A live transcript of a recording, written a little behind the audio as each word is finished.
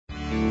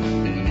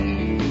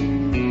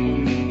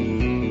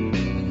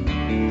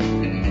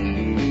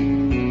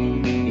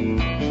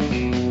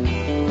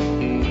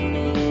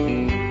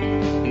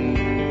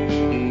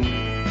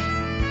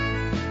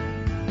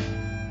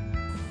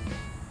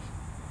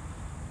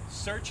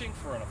Searching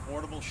for an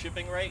affordable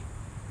shipping rate?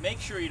 Make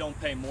sure you don't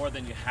pay more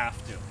than you have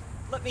to.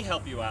 Let me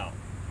help you out.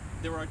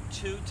 There are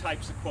two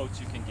types of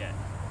quotes you can get,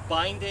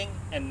 binding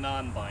and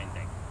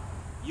non-binding.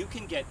 You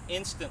can get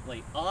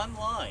instantly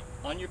online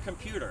on your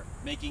computer,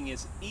 making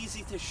it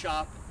easy to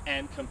shop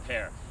and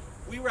compare.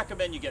 We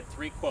recommend you get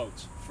 3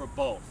 quotes for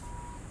both.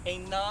 A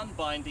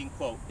non-binding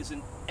quote is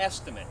an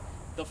estimate.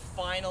 The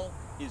final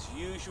is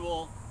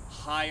usually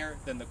higher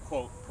than the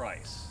quote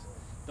price.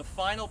 The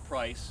final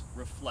price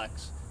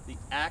reflects the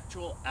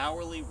actual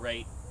hourly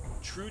rate,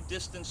 true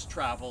distance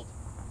traveled,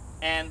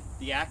 and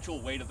the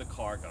actual weight of the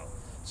cargo.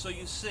 So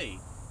you see,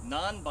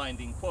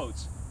 non-binding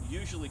quotes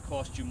usually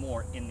cost you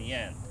more in the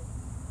end.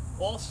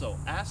 Also,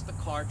 ask the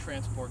car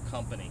transport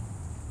company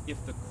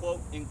if the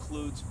quote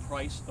includes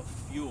price of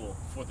fuel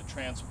for the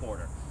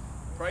transporter.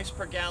 Price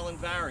per gallon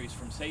varies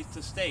from state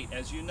to state,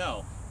 as you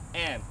know,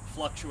 and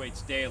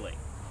fluctuates daily.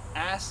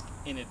 Ask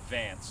in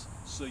advance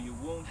so you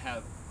won't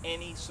have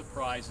any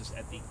surprises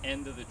at the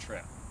end of the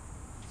trip.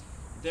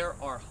 There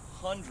are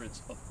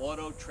hundreds of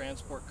auto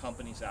transport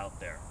companies out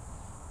there.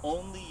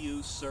 Only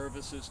use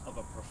services of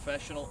a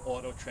professional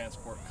auto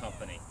transport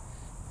company.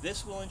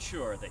 This will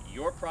ensure that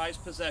your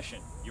prized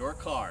possession, your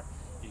car,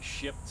 is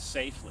shipped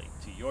safely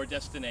to your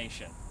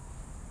destination.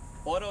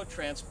 Auto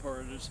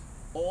transporters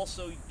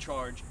also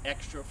charge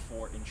extra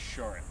for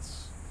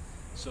insurance.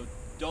 So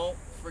don't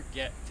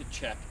forget to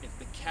check if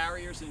the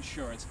carrier's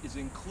insurance is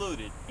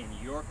included in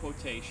your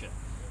quotation.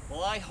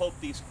 Well, I hope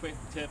these quick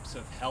tips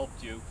have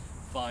helped you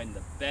find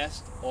the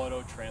best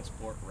auto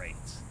transport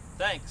rates.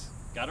 Thanks.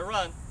 Gotta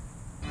run.